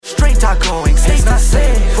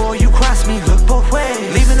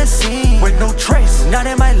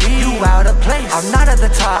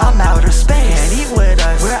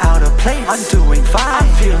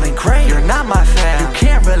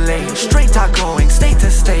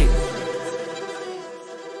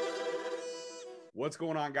What's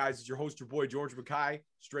going on, guys? It's your host, your boy, George Mackay,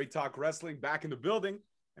 Straight Talk Wrestling, back in the building.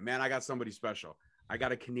 And man, I got somebody special. I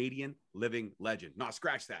got a Canadian living legend. No,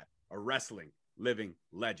 scratch that. A wrestling living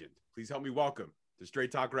legend. Please help me welcome to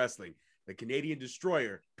Straight Talk Wrestling, the Canadian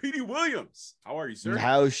Destroyer, Petey Williams. How are you, sir?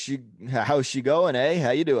 How's she going, eh?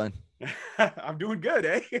 How you doing? I'm doing good,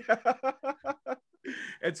 eh?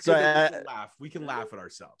 It's good that we can laugh. We can laugh at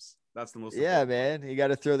ourselves. That's the most important. Man. You got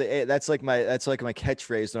to throw the that's like my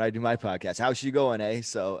catchphrase when I do my podcast. How's she going, eh?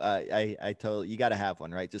 So I told you got to have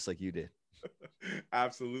one, right? Just like you did.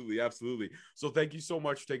 Absolutely. So thank you so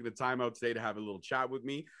much for taking the time out today to have a little chat with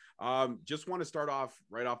me. Just want to start off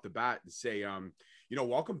right off the bat and say,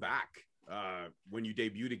 welcome back. When you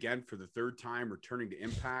debuted again for the third time, returning to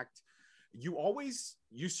Impact,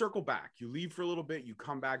 you circle back, you leave for a little bit, you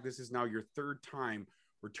come back. This is now your third time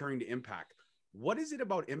returning to Impact. What is it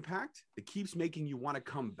about Impact that keeps making you want to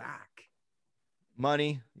come back?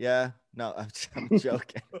 Money. Yeah. No, I'm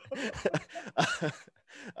joking.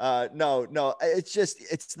 No.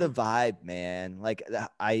 It's the vibe, man. Like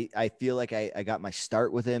I feel like I got my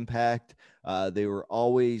start with Impact. They were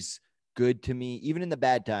always good to me, even in the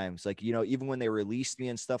bad times. Like, even when they released me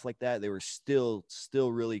and stuff like that, they were still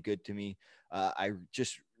really good to me. I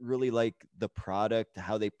just really like the product,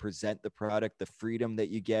 how they present the product, the freedom that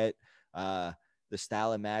you get, the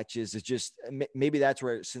style of matches. It's just, maybe that's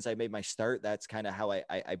where, since I made my start, that's kind of how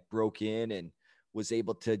I broke in and was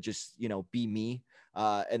able to just, be me.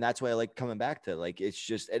 And that's why I like coming back to, like, it's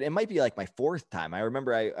just, and it might be like my fourth time. I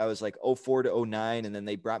remember I was like 04 to 09, and then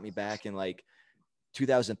they brought me back in like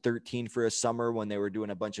 2013 for a summer when they were doing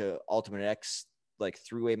a bunch of Ultimate X, like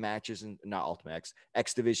three-way matches, and not Ultimate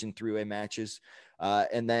X Division three-way matches.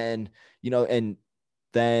 And then, and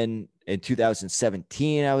then in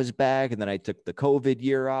 2017, I was back, and then I took the COVID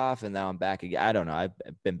year off, and now I'm back again. I don't know. I've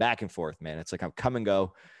been back and forth, man. It's like I'm come and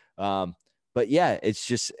go. But yeah,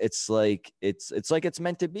 it's like it's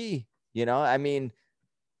meant to be, I mean,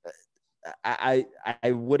 I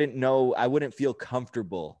wouldn't feel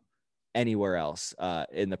comfortable anywhere else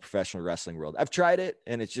in the professional wrestling world. I've tried it,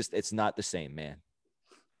 and it's not the same, man.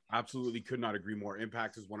 Absolutely, could not agree more.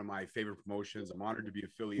 Impact is one of my favorite promotions. I'm honored to be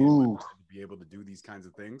affiliated with, to be able to do these kinds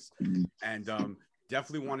of things. And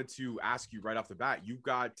definitely wanted to ask you right off the bat, you've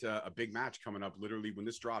got a big match coming up. Literally, when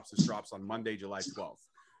this drops on Monday, July 12th.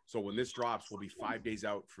 So when this drops, we'll be 5 days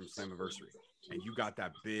out from Slammiversary. And you got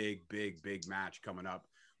that big match coming up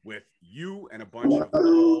with you and a bunch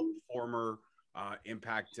of former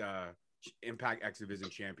Impact X Division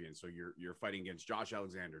champions. So you're fighting against Josh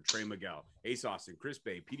Alexander, Trey Miguel, Ace Austin, Chris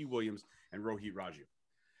Bay, Petey Williams, and Rohit Raju.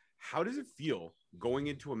 How does it feel going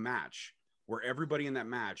into a match where everybody in that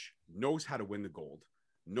match knows how to win the gold,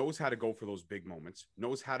 knows how to go for those big moments,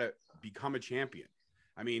 knows how to become a champion?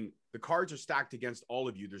 I mean, the cards are stacked against all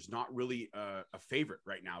of you. There's not really a favorite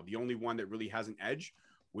right now. The only one that really has an edge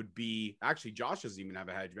would be, actually, Josh doesn't even have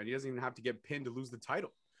a hedge, man. He doesn't even have to get pinned to lose the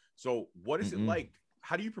title. So what is it like?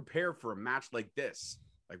 How do you prepare for a match like this?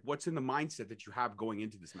 Like, what's in the mindset that you have going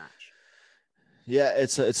into this match? Yeah,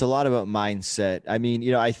 it's a lot about mindset. I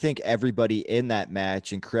mean, I think everybody in that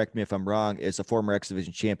match, and correct me if I'm wrong, is a former X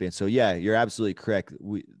Division champion. So yeah, you're absolutely correct.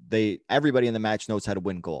 Everybody in the match knows how to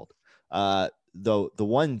win gold. Though the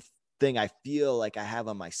one thing I feel like I have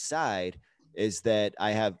on my side is that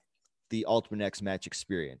I have the Ultimate X match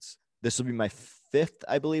experience. This will be my fifth,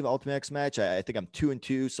 I believe, Ultimate X match. I think I'm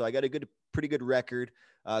 2-2, so I got a pretty good record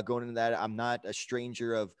going into that. I'm not a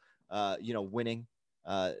stranger of winning,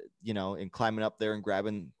 and climbing up there and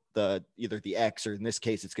grabbing either the X, or in this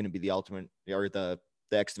case, it's going to be the Ultimate or the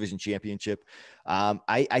X Division Championship.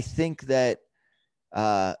 I think that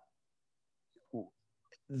I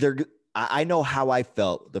know how I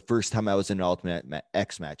felt the first time I was in an Ultimate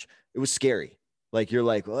X match. It was scary. Like, you're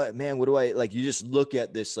like, oh, man, what do I like? You just look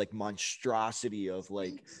at this like monstrosity of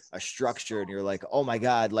like a structure, and you're like, oh my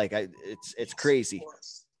God, like it's crazy.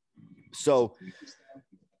 So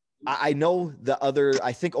I know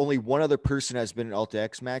I think only one other person has been in an Ultimate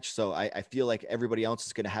X match. So I feel like everybody else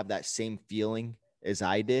is going to have that same feeling as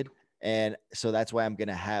I did. And so that's why I'm going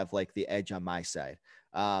to have like the edge on my side.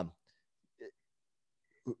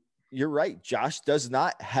 You're right. Josh does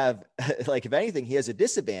not have, like, if anything, he has a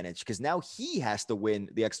disadvantage because now he has to win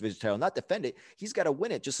the X Division title, not defend it. He's got to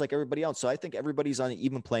win it just like everybody else. So I think everybody's on an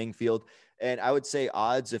even playing field. And I would say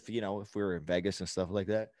odds, if we were in Vegas and stuff like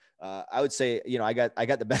that, I would say, I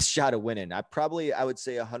got the best shot of winning. I would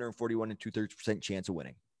say 141 and 2/3% chance of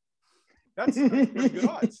winning. That's pretty good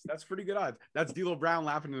odds. That's pretty good odds. That's D'Lo Brown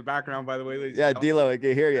laughing in the background, by the way, ladies. Yeah, D'Lo, I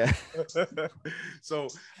can hear you. So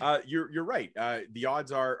you're right. The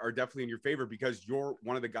odds are definitely in your favor because you're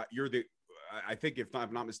one of the guys. You're I think, if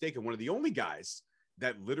I'm not mistaken, one of the only guys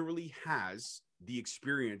that literally has the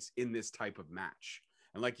experience in this type of match.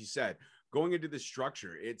 And like you said, going into this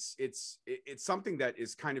structure, it's something that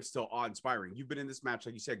is kind of still awe-inspiring. You've been in this match,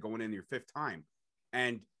 like you said, going in your 5th time,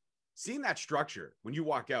 and seeing that structure when you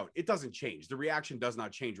walk out, it doesn't change. The reaction does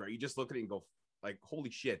not change, right? You just look at it and go, like, holy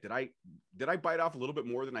shit, did I bite off a little bit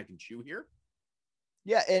more than I can chew here?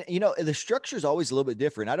 Yeah, and the structure is always a little bit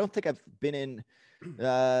different. I don't think I've been in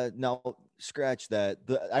no, scratch that.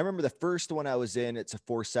 I remember the first one I was in, it's a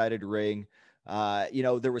 4-sided ring.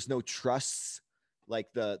 There was no trusses,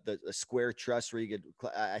 like the square truss where you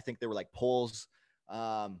could, I think they were like poles.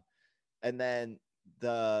 And then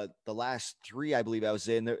the last 3 I believe I was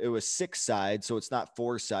in, it was 6 sides, so it's not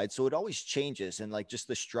 4 sides, so it always changes, and like just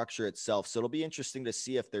the structure itself. So it'll be interesting to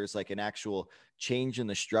see if there's like an actual change in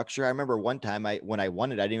the structure. I remember one time when I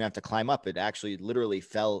won it, I didn't even have to climb up. It actually literally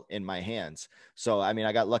fell in my hands. So I mean,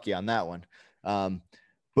 I got lucky on that one.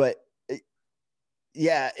 But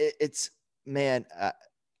it's man.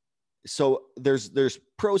 So there's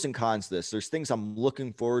pros and cons to this. There's things I'm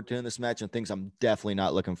looking forward to in this match and things I'm definitely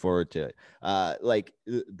not looking forward to. Like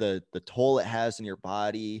the toll it has in your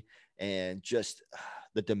body and just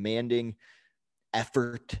the demanding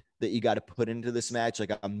effort that you got to put into this match.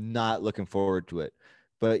 Like, I'm not looking forward to it.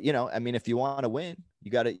 But I mean, if you want to win,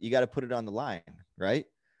 you got to put it on the line, right?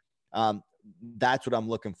 That's what I'm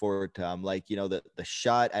looking forward to. I'm like, the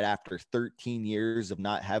shot at after 13 years of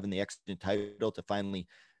not having the X title to finally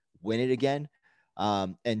win it again,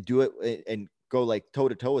 and do it and go like toe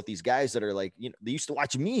to toe with these guys that are like, they used to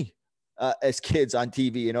watch me as kids on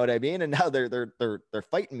TV, you know what I mean? And now they're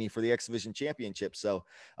fighting me for the X Division championship. So,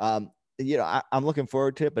 I'm looking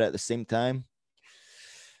forward to it, but at the same time,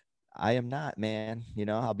 I am not, man.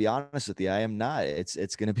 I'll be honest with you. I am not.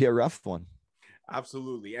 It's going to be a rough one.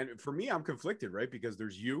 Absolutely. And for me, I'm conflicted, right? Because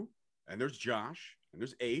there's you and there's Josh and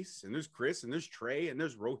there's Ace and there's Chris and there's Trey and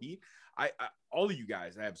there's Rohit. I all of you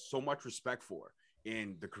guys, I have so much respect for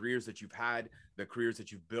in the careers that you've had, the careers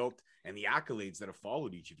that you've built, and the accolades that have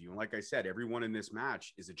followed each of you. And like I said, everyone in this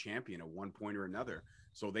match is a champion at one point or another.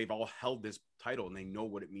 So they've all held this title and they know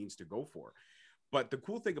what it means to go for. But the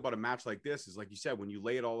cool thing about a match like this is, like you said, when you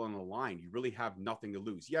lay it all on the line, you really have nothing to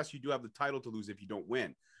lose. Yes, you do have the title to lose if you don't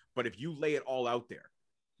win. But if you lay it all out there,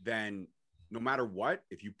 then no matter what,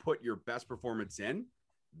 if you put your best performance in,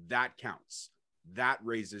 that counts. That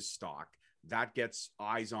raises stock. That gets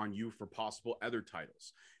eyes on you for possible other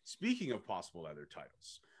titles. Speaking of possible other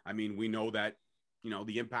titles, I mean, we know that,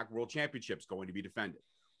 the Impact World Championship is going to be defended.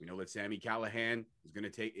 We know that Sami Callihan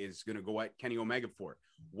is going to go at Kenny Omega for it.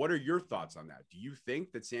 What are your thoughts on that? Do you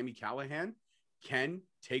think that Sami Callihan can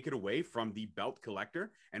take it away from the belt collector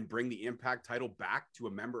and bring the Impact title back to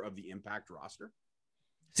a member of the Impact roster?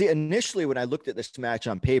 See, initially when I looked at this match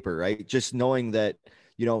on paper, right, just knowing that,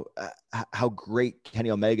 how great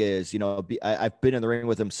Kenny Omega is, I've been in the ring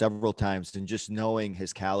with him several times, and just knowing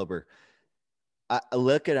his caliber, I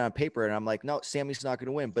look at it on paper and I'm like, no, Sammy's not going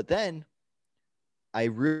to win. But then I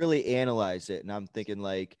really analyze it and I'm thinking,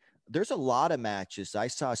 like, there's a lot of matches I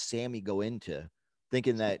saw Sammy go into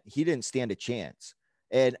thinking that he didn't stand a chance.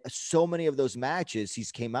 And so many of those matches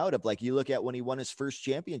he's came out of, like, you look at when he won his first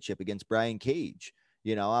championship against Brian Cage,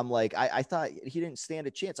 I'm like, I thought he didn't stand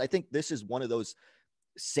a chance. I think this is one of those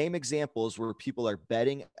same examples where people are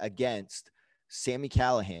betting against Sami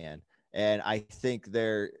Callihan. And I think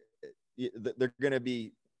they're going to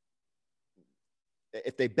be,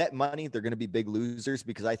 if they bet money, they're going to be big losers,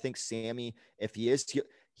 because I think Sammy, if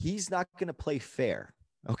he's not going to play fair.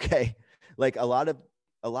 Okay. Like a lot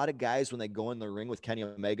of guys, when they go in the ring with Kenny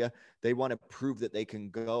Omega, they want to prove that they can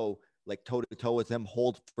go like toe to toe with him,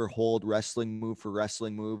 hold for hold, wrestling move for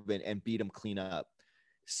wrestling move, and beat him clean up.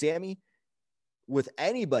 Sammy, with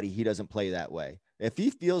anybody, he doesn't play that way. If he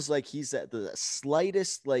feels like he's at the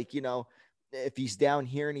slightest, like, if he's down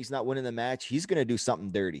here and he's not winning the match, he's going to do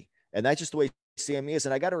something dirty. And that's just the way Sammy is.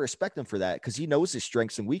 And I got to respect him for that, because he knows his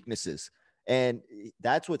strengths and weaknesses. And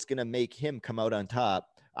that's what's going to make him come out on top,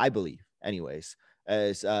 I believe, anyways,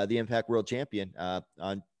 as the Impact World Champion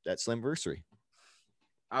on that Slammiversary.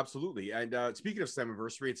 Absolutely. And speaking of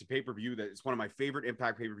Slammiversary, it's a pay-per-view that is one of my favorite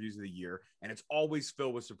Impact pay-per-views of the year, and it's always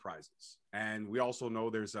filled with surprises. And we also know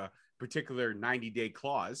there's a particular 90-day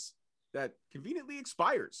clause that conveniently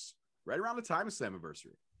expires right around the time of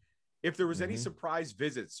Slammiversary. If there was any surprise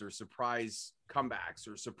visits or surprise comebacks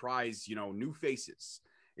or surprise, new faces,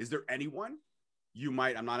 is there anyone you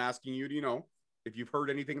might, I'm not asking you to, if you've heard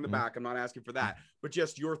anything in the back, I'm not asking for that, but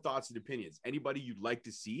just your thoughts and opinions. Anybody you'd like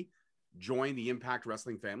to see join the Impact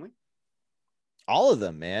Wrestling family? All of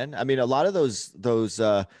them, man. I mean, a lot of those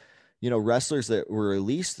wrestlers that were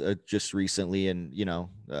released just recently, and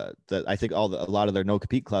that I think a lot of their no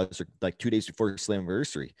compete clauses are like 2 days before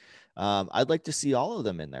Slammiversary. I'd like to see all of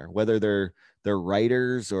them in there, whether they're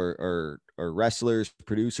writers or wrestlers,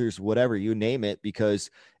 producers, whatever you name it, because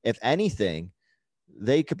if anything,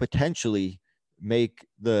 they could potentially make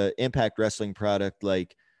the Impact Wrestling product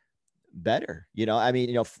like better. I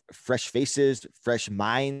mean, fresh faces, fresh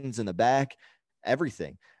minds in the back,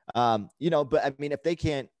 everything. But I mean, if they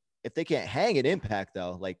can't hang an Impact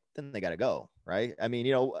though, like then they got to go, right? I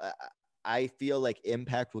mean, I feel like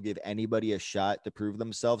Impact will give anybody a shot to prove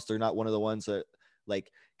themselves. They're not one of the ones that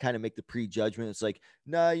like kind of make the prejudgment. It's like,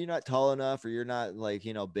 no, you're not tall enough, or you're not like,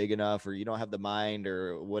 big enough, or you don't have the mind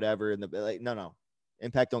or whatever. And no,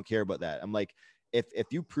 Impact don't care about that. I'm like, if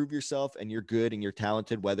you prove yourself and you're good and you're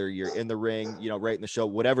talented, whether you're in the ring, right in the show,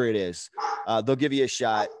 whatever it is, they'll give you a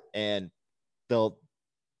shot, and they'll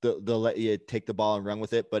let you take the ball and run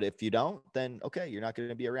with it. But if you don't, then okay, you're not going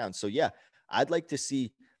to be around. So yeah, I'd like to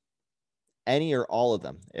see any or all of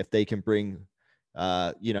them if they can bring,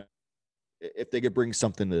 if they could bring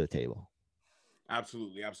something to the table.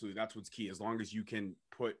 Absolutely. That's what's key. As long as you can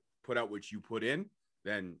put out what you put in,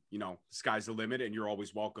 then the sky's the limit, and you're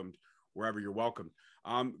always welcomed wherever you're welcomed.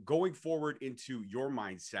 Going forward into your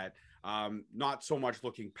mindset, not so much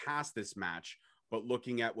looking past this match, but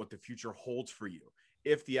looking at what the future holds for you.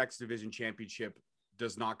 If the X Division Championship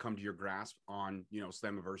does not come to your grasp on,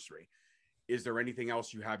 Slammiversary, is there anything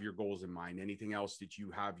else you have your goals in mind? Anything else that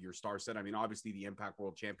you have your star set? I mean, obviously the Impact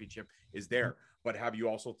World Championship is there, but have you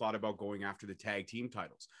also thought about going after the tag team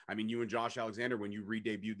titles? I mean, you and Josh Alexander, when you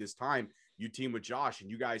re-debuted this time, you teamed with Josh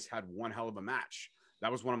and you guys had one hell of a match.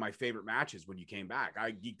 That was one of my favorite matches when you came back.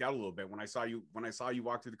 I geeked out a little bit when I saw you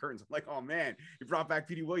walk through the curtains. I'm like, oh man, you brought back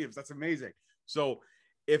Petey Williams. That's amazing. So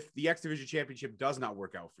if the X Division Championship does not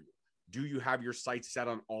work out for you, do you have your sights set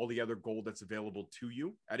on all the other gold that's available to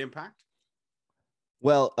you at Impact?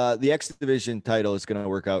 Well, the X Division title is going to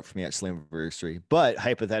work out for me at Slammiversary, but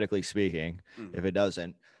hypothetically speaking, if it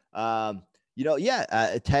doesn't, I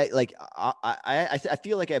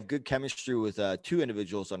feel like I have good chemistry with two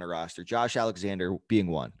individuals on the roster, Josh Alexander being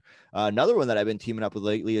one. Another one that I've been teaming up with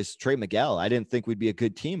lately is Trey Miguel. I didn't think we'd be a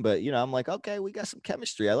good team, but I'm like, okay, we got some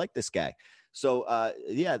chemistry. I like this guy. So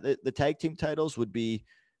the tag team titles would be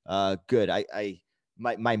good.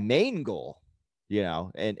 My main goal,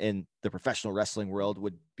 in the professional wrestling world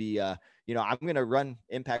would be, I'm going to run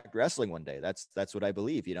Impact Wrestling one day. That's what I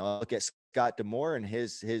believe. Look at Scott D'Amore and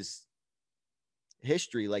his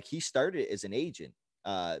history. Like, he started as an agent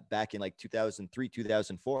back in like 2003,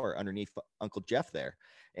 2004 underneath Uncle Jeff there.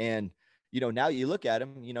 And, now you look at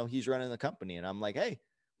him, he's running the company, and I'm like, hey,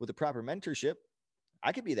 with the proper mentorship,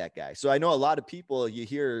 I could be that guy. So I know a lot of people you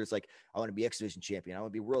hear is like, I want to be X Division champion. I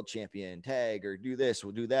want to be world champion, tag, or do this,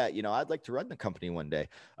 we'll do that. I'd like to run the company one day.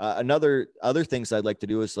 Other things I'd like to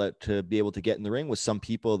do is to be able to get in the ring with some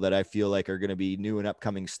people that I feel like are going to be new and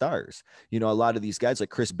upcoming stars. A lot of these guys like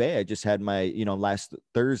Chris Bay, I just had my, last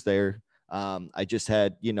Thursday. I just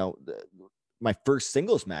had, my first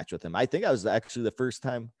singles match with him. I think I was actually the first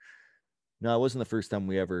time. No, it wasn't the first time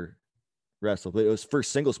we ever wrestle, but it was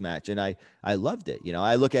first singles match, and I loved it.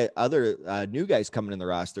 I look at other new guys coming in the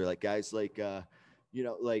roster, like guys like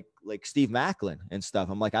like Steve Macklin and stuff.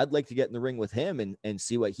 I'm like, I'd like to get in the ring with him and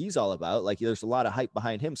see what he's all about. Like, there's a lot of hype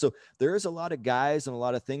behind him, so there is a lot of guys and a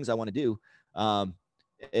lot of things I want to do,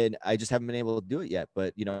 and I just haven't been able to do it yet.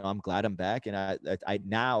 But I'm glad I'm back, and I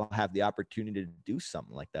now have the opportunity to do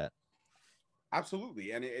something like that.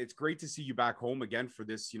 Absolutely. And it's great to see you back home again for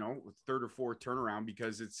this, third or fourth turnaround,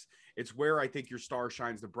 because it's where I think your star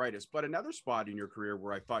shines the brightest. But another spot in your career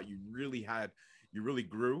where I thought you really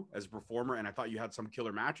grew as a performer, and I thought you had some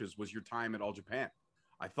killer matches, was your time at All Japan.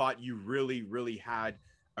 I thought you really, really had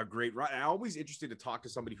a great run. I'm always interested to talk to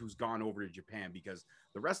somebody who's gone over to Japan, because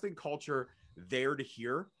the wrestling culture there to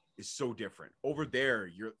here is so different. Over there,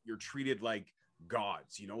 you're treated like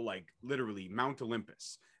gods, like literally Mount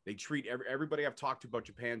Olympus. They treat everybody I've talked to about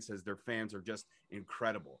Japan says their fans are just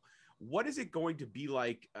incredible. What is it going to be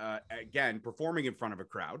like, again, performing in front of a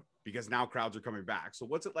crowd? Because now crowds are coming back. So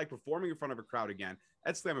what's it like performing in front of a crowd again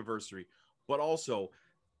at Slammiversary? But also,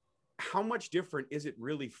 how much different is it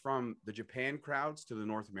really from the Japan crowds to the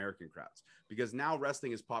North American crowds? Because now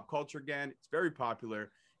wrestling is pop culture again. It's very popular.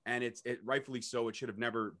 And it rightfully so. It should have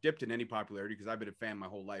never dipped in any popularity, because I've been a fan my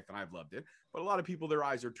whole life and I've loved it. But a lot of people, their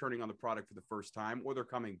eyes are turning on the product for the first time, or they're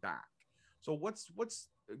coming back. So what's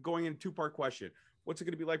going in, two-part question? What's it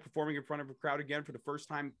going to be like performing in front of a crowd again for the first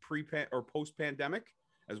time or post-pandemic,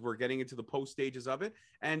 as we're getting into the post stages of it?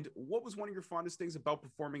 And what was one of your fondest things about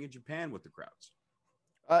performing in Japan with the crowds?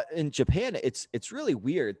 In Japan, it's really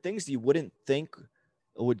weird. Things you wouldn't think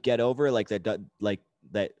would get over, like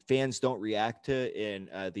that fans don't react to in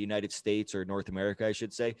the United States or North America, I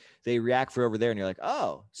should say. They react for over there, and you're like,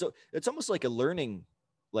 oh, so it's almost like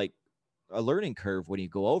like a learning curve when you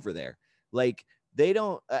go over there. Like they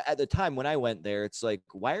don't at the time when I went there, it's like,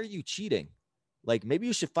 why are you cheating? Like maybe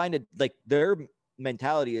you should find it. Like their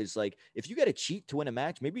mentality is like, if you got to cheat to win a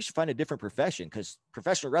match, maybe you should find a different profession because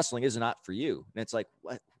professional wrestling is not for you. And it's like,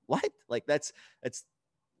 what? Like that's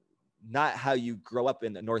not how you grow up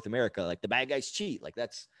in North America. Like the bad guys cheat. Like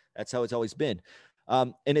that's how it's always been.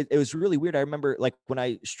 And it was really weird. I remember like when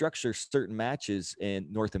I structure certain matches in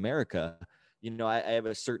North America, I have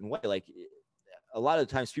a certain way. Like a lot of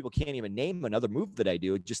the times people can't even name another move that I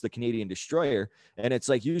do, just the Canadian Destroyer. And it's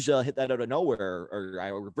like, usually I'll hit that out of nowhere or I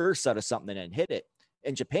reverse out of something and hit it.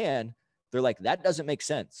 In Japan, they're like, that doesn't make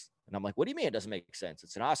sense. And I'm like, what do you mean it doesn't make sense?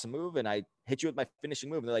 It's an awesome move. And I hit you with my finishing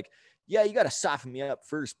move. And they're like, yeah, you got to soften me up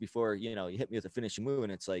first before, you hit me with a finishing move.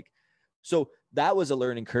 And it's like, so that was a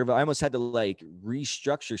learning curve. I almost had to like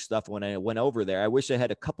restructure stuff when I went over there. I wish I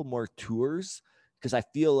had a couple more tours because I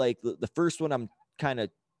feel like the first one I'm kind of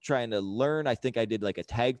trying to learn. I think I did like a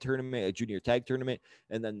tag tournament, a junior tag tournament.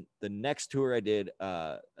 And then the next tour I did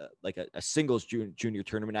like a singles junior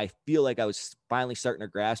tournament. I feel like I was finally starting to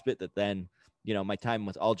grasp it, that then, my time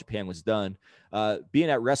with All Japan was done. Being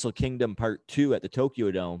at Wrestle Kingdom Part 2 at the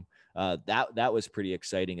Tokyo Dome, that was pretty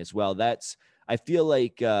exciting as well. I feel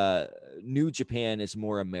like New Japan is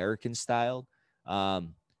more American styled.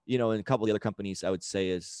 And a couple of the other companies I would say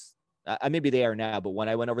is, maybe they are now, but when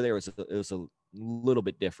I went over there, it was a little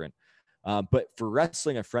bit different. But for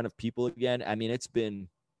wrestling in front of people again, I mean, it's been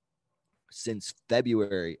since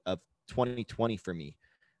February of 2020 for me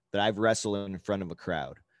that I've wrestled in front of a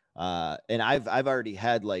crowd. And I've already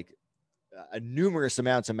had like numerous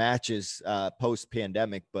amounts of matches post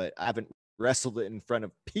pandemic, but I haven't wrestled it in front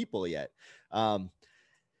of people yet. And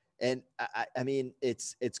I mean,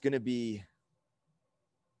 it's going to be,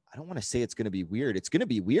 I don't want to say it's going to be weird. It's going to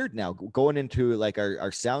be weird now going into like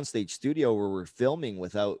our soundstage studio where we're filming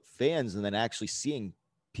without fans and then actually seeing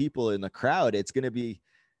people in the crowd. It's going to be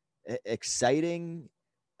exciting.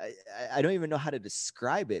 I don't even know how to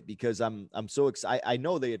describe it because I'm so excited. I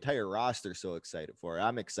know the entire roster so excited for it.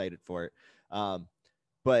 I'm excited for it.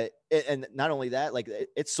 But and not only that, like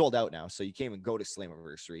it's sold out now, so you can't even go to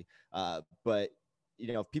Slammiversary. But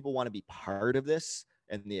if people want to be part of this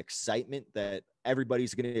and the excitement that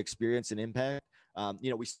everybody's going to experience and Impact,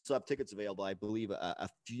 we still have tickets available. I believe a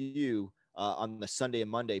few on the Sunday and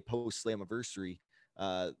Monday post Slammiversary.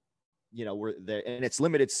 We're there, and it's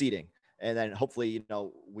limited seating. And then hopefully,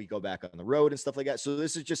 we go back on the road and stuff like that. So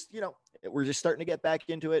this is just, we're just starting to get back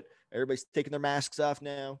into it. Everybody's taking their masks off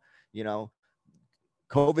now.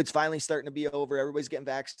 COVID's finally starting to be over. Everybody's getting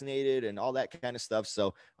vaccinated and all that kind of stuff.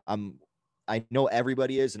 So I know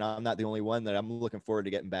everybody is, and I'm not the only one that I'm looking forward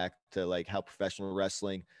to getting back to like how professional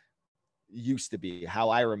wrestling used to be, how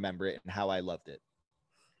I remember it and how I loved it.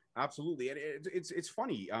 Absolutely. And it's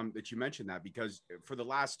funny that you mentioned that because for the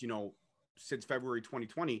last, since February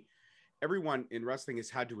 2020, everyone in wrestling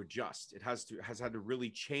has had to adjust. It has had to really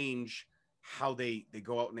change how they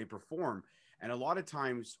go out and they perform. And a lot of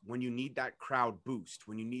times when you need that crowd boost,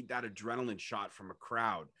 when you need that adrenaline shot from a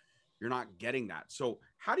crowd, you're not getting that. So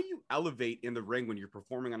how do you elevate in the ring when you're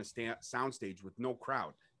performing on a sound stage with no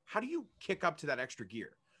crowd? How do you kick up to that extra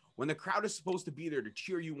gear when the crowd is supposed to be there to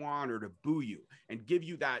cheer you on or to boo you and give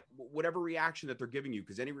you that whatever reaction that they're giving you?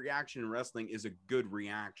 Because any reaction in wrestling is a good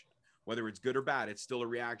reaction. Whether it's good or bad, it's still a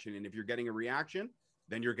reaction. And if you're getting a reaction,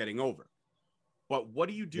 then you're getting over. But what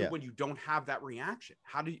do you do when you don't have that reaction?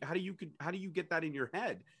 How do you get that in your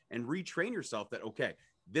head and retrain yourself that, okay,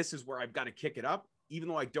 this is where I've got to kick it up, even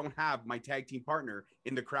though I don't have my tag team partner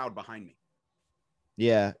in the crowd behind me?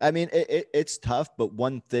 Yeah. I mean, it's tough, but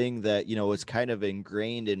one thing that, was kind of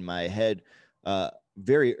ingrained in my head,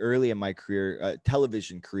 very early in my career,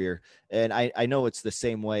 television career. And I know it's the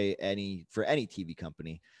same way for any TV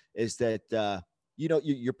company is that,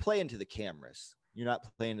 you're playing to the cameras. You're not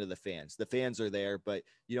playing to the fans. The fans are there, but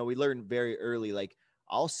we learned very early, like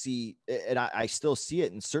I'll see, and I still see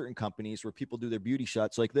it in certain companies where people do their beauty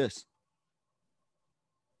shots like this.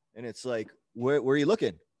 And it's like, where are you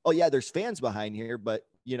looking? Oh yeah, there's fans behind here, but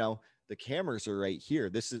the cameras are right here.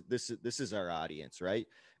 This is our audience. Right.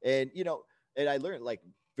 And, and I learned like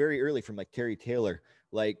very early from like Terry Taylor,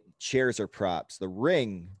 like chairs are props, the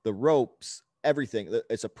ring, the ropes, everything.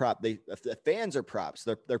 It's a prop. The fans are props.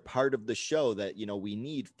 They're part of the show that, we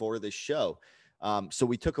need for the show. So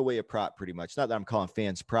we took away a prop pretty much. Not that I'm calling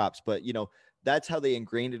fans props, but that's how they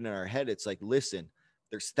ingrained it in our head. It's like, listen,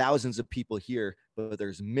 there's thousands of people here, but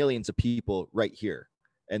there's millions of people right here.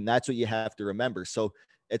 And that's what you have to remember. So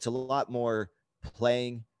it's a lot more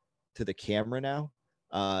playing to the camera now.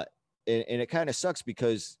 And it kind of sucks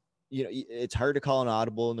because, it's hard to call an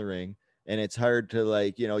audible in the ring, and it's hard to,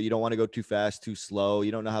 like, you don't want to go too fast, too slow.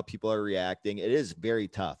 You don't know how people are reacting. It is very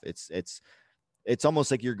tough. It's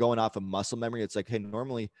almost like you're going off of muscle memory. It's like, hey,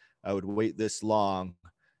 normally I would wait this long.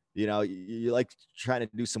 You like trying to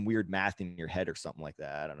do some weird math in your head or something like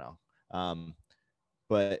that. I don't know.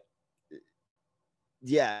 But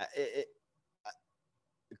yeah,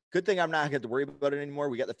 good thing I'm not going to worry about it anymore.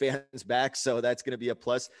 We got the fans back, so that's going to be a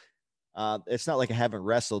plus. It's not like I haven't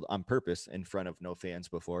wrestled on purpose in front of no fans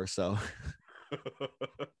before. So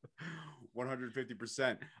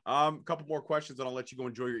 150%. Couple more questions and I'll let you go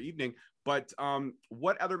enjoy your evening. But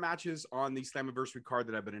what other matches on the Slammiversary card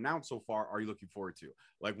that have been announced so far are you looking forward to?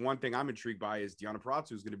 Like, one thing I'm intrigued by is Deonna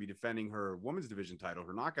Purrazzo is going to be defending her women's division title,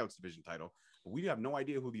 her knockouts division title, but we have no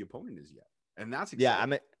idea who the opponent is yet. And that's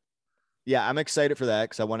exciting. I'm excited for that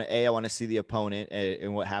because I want to see the opponent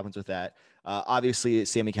and what happens with that. Obviously,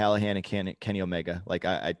 Sami Callihan and Kenny Omega. Like,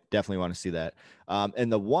 I definitely want to see that.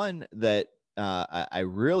 And the one that I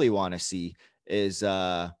really want to see is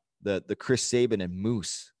the Chris Sabin and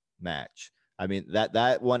Moose match. I mean,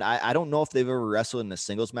 that one, I don't know if they've ever wrestled in a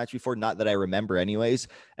singles match before, not that I remember anyways.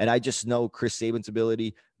 And I just know Chris Sabin's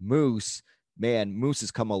ability. Moose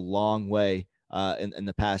has come a long way in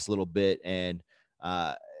the past little bit. And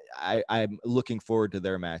I'm looking forward to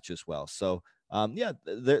their match as well. So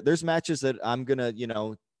there's matches that I'm going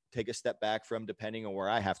to, take a step back from depending on where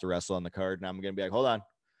I have to wrestle on the card. And I'm going to be like, hold on,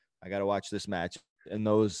 I got to watch this match. And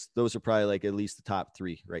those are probably like at least the top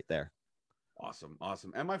three right there. Awesome.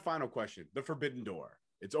 And my final question, the Forbidden Door.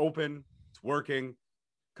 It's open. It's working.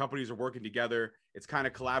 Companies are working together. It's kind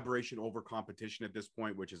of collaboration over competition at this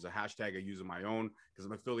point, which is a hashtag I use on my own because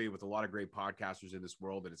I'm affiliated with a lot of great podcasters in this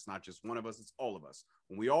world. And it's not just one of us, it's all of us.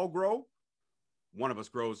 When we all grow, one of us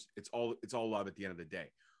grows. It's all love at the end of the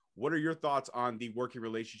day. What are your thoughts on the working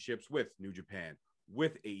relationships with New Japan,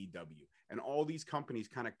 with AEW, and all these companies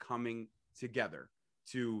kind of coming together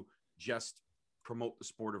to just promote the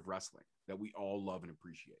sport of wrestling that we all love and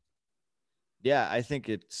appreciate? Yeah, I think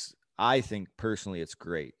personally it's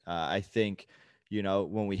great. I think,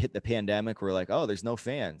 when we hit the pandemic, we're like, oh, there's no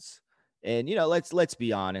fans. And, let's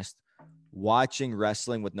be honest, watching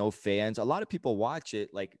wrestling with no fans, a lot of people watch it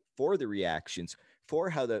like for the reactions, for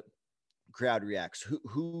how the crowd reacts,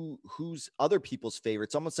 who's other people's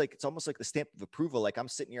favorites. It's almost like the stamp of approval. Like, I'm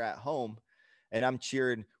sitting here at home and I'm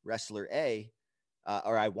cheering wrestler A,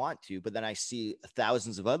 or I want to, but then I see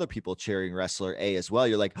thousands of other people cheering wrestler A as well.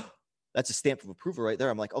 You're like, oh, that's a stamp of approval right there.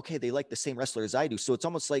 I'm like, okay, they like the same wrestler as I do. So it's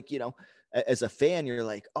almost like, as a fan, you're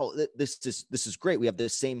like, oh, this is great. We have the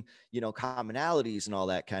same, commonalities and all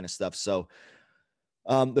that kind of stuff. So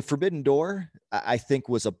the Forbidden Door, I think,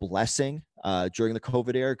 was a blessing during the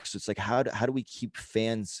COVID era, because it's like, how do we keep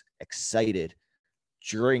fans excited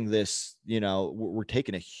during this? We're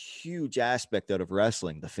taking a huge aspect out of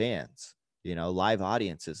wrestling, the fans, live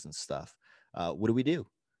audiences and stuff. What do we do?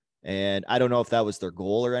 And I don't know if that was their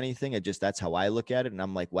goal or anything. That's how I look at it. And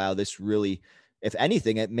I'm like, wow, this really, if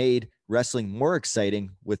anything, it made wrestling more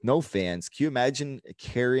exciting with no fans. Can you imagine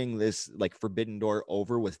carrying this like Forbidden Door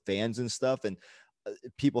over with fans and stuff? And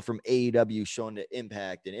people from AEW showing to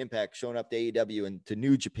Impact, and Impact showing up to AEW and to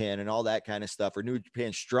New Japan and all that kind of stuff, or New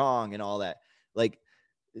Japan Strong and all that. Like,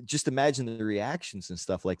 just imagine the reactions and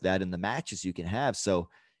stuff like that and the matches you can have. So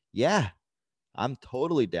yeah, I'm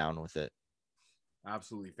totally down with it.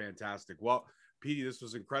 Absolutely fantastic. Well, Petey, this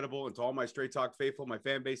was incredible. And to all my Straight Talk faithful, my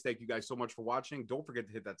fan base, thank you guys so much for watching. Don't forget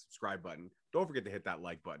to hit that subscribe button. Don't forget to hit that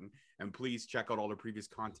like button. And please check out all the previous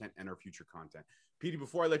content and our future content. Petey,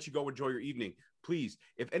 before I let you go, enjoy your evening. Please,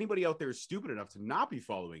 if anybody out there is stupid enough to not be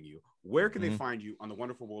following you, where can they find you on the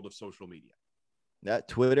wonderful world of social media?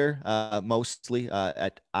 Twitter, mostly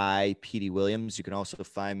at iPD Williams. You can also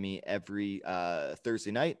find me every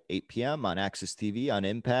Thursday night, 8 p.m. on Access TV, on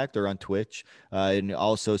Impact, or on Twitch. And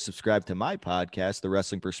also subscribe to my podcast, The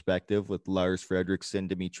Wrestling Perspective, with Lars Fredrickson,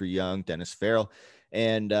 Dimitri Young, Dennis Farrell,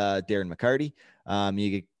 and Darren McCarty.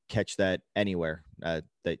 You can catch that anywhere that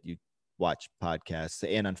you watch podcasts,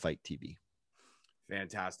 and on Fight TV.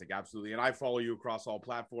 Fantastic. Absolutely. And I follow you across all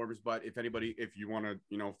platforms, but if you want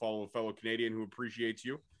to, follow a fellow Canadian who appreciates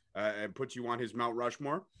you and puts you on his Mount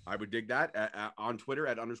Rushmore, I would dig that. On Twitter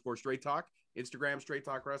at _Straight Talk, Instagram, Straight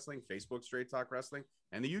Talk Wrestling, Facebook, Straight Talk Wrestling,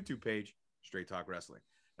 and the YouTube page, Straight Talk Wrestling.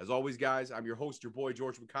 As always, guys, I'm your host, your boy,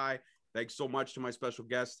 George Mackay. Thanks so much to my special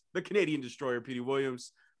guest, the Canadian Destroyer, Petey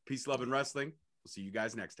Williams. Peace, love, and wrestling. We'll see you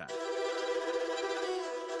guys next time.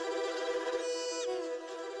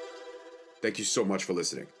 Thank you so much for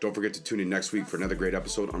listening. Don't forget to tune in next week for another great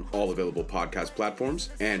episode on all available podcast platforms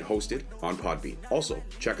and hosted on Podbean. Also,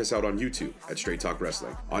 check us out on YouTube at Straight Talk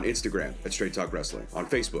Wrestling, on Instagram at Straight Talk Wrestling, on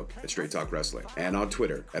Facebook at Straight Talk Wrestling, and on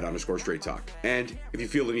Twitter at _Straight Talk. And if you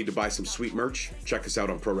feel the need to buy some sweet merch, check us out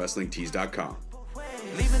on ProWrestlingTees.com.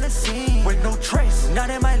 Leaving the scene with no trace,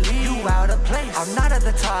 none in my league. You out of place, I'm not at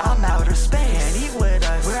the top, I'm outer space. Can't eat with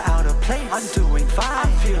us, we're out of place. I'm doing fine,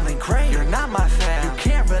 I'm feeling great. You're not my fan, you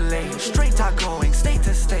can't relate. Straight talk going state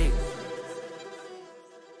to state.